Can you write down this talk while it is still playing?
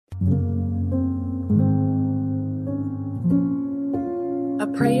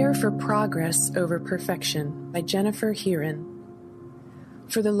Prayer for Progress Over Perfection by Jennifer Heeren.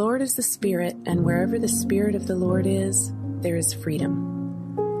 For the Lord is the Spirit, and wherever the Spirit of the Lord is, there is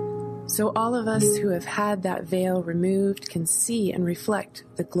freedom. So all of us who have had that veil removed can see and reflect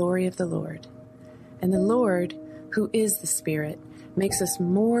the glory of the Lord. And the Lord, who is the Spirit, makes us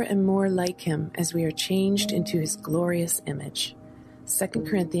more and more like him as we are changed into his glorious image. 2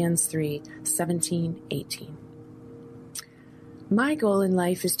 Corinthians 3:17-18. My goal in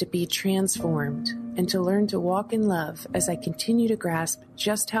life is to be transformed and to learn to walk in love as I continue to grasp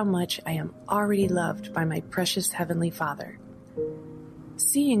just how much I am already loved by my precious Heavenly Father.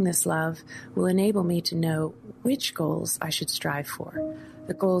 Seeing this love will enable me to know which goals I should strive for,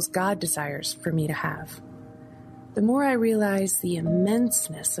 the goals God desires for me to have. The more I realize the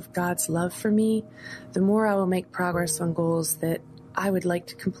immenseness of God's love for me, the more I will make progress on goals that I would like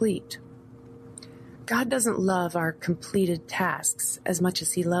to complete. God doesn't love our completed tasks as much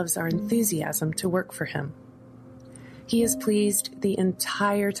as he loves our enthusiasm to work for him. He is pleased the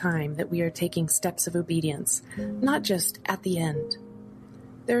entire time that we are taking steps of obedience, not just at the end.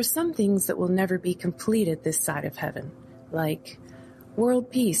 There are some things that will never be completed this side of heaven, like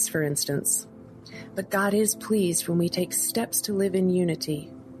world peace, for instance. But God is pleased when we take steps to live in unity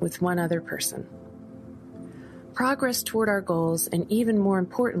with one other person. Progress toward our goals, and even more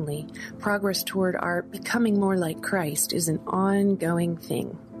importantly, progress toward our becoming more like Christ, is an ongoing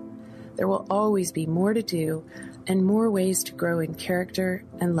thing. There will always be more to do and more ways to grow in character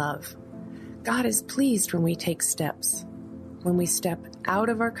and love. God is pleased when we take steps, when we step out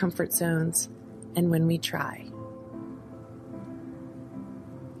of our comfort zones, and when we try.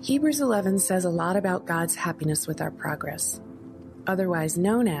 Hebrews 11 says a lot about God's happiness with our progress, otherwise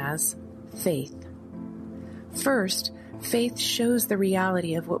known as faith. First, faith shows the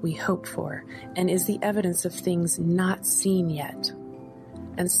reality of what we hope for and is the evidence of things not seen yet.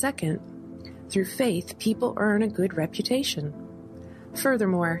 And second, through faith, people earn a good reputation.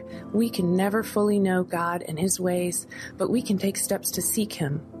 Furthermore, we can never fully know God and his ways, but we can take steps to seek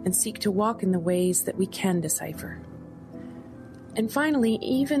him and seek to walk in the ways that we can decipher. And finally,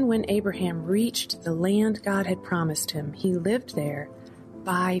 even when Abraham reached the land God had promised him, he lived there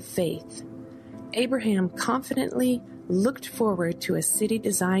by faith. Abraham confidently looked forward to a city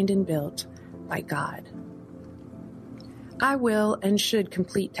designed and built by God. I will and should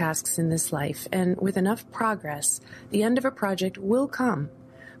complete tasks in this life, and with enough progress, the end of a project will come,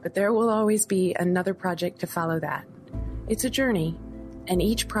 but there will always be another project to follow that. It's a journey, and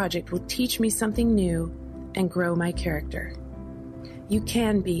each project will teach me something new and grow my character. You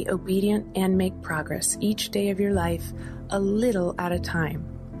can be obedient and make progress each day of your life, a little at a time.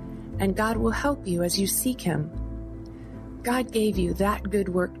 And God will help you as you seek him. God gave you that good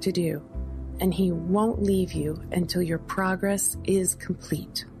work to do, and he won't leave you until your progress is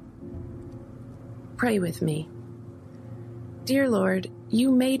complete. Pray with me. Dear Lord,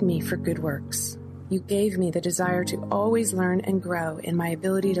 you made me for good works. You gave me the desire to always learn and grow in my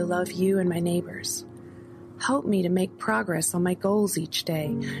ability to love you and my neighbors. Help me to make progress on my goals each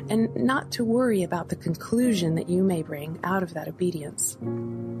day and not to worry about the conclusion that you may bring out of that obedience.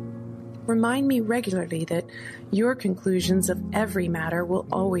 Remind me regularly that your conclusions of every matter will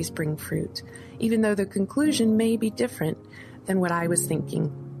always bring fruit, even though the conclusion may be different than what I was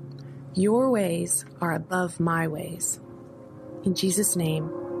thinking. Your ways are above my ways. In Jesus' name,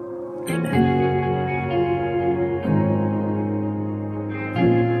 amen.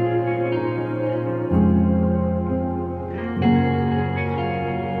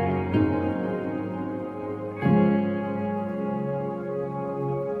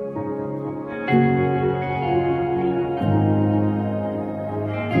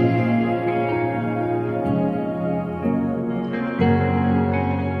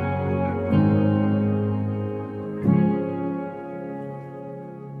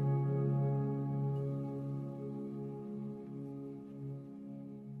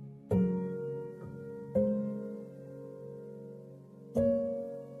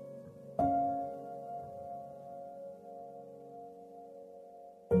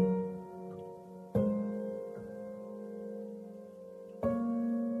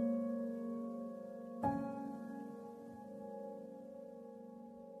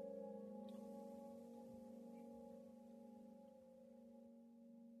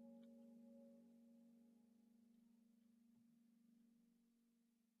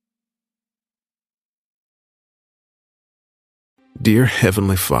 Dear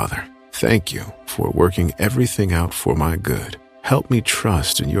Heavenly Father, thank you for working everything out for my good. Help me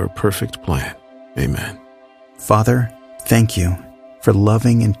trust in your perfect plan. Amen. Father, thank you for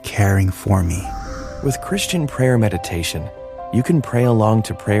loving and caring for me. With Christian Prayer Meditation, You can pray along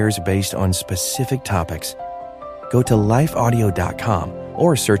to prayers based on specific topics. Go to lifeaudio.com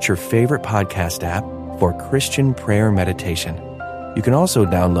or search your favorite podcast app for Christian Prayer Meditation. You can also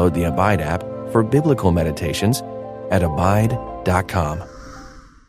download the Abide app for biblical meditations at abide.com.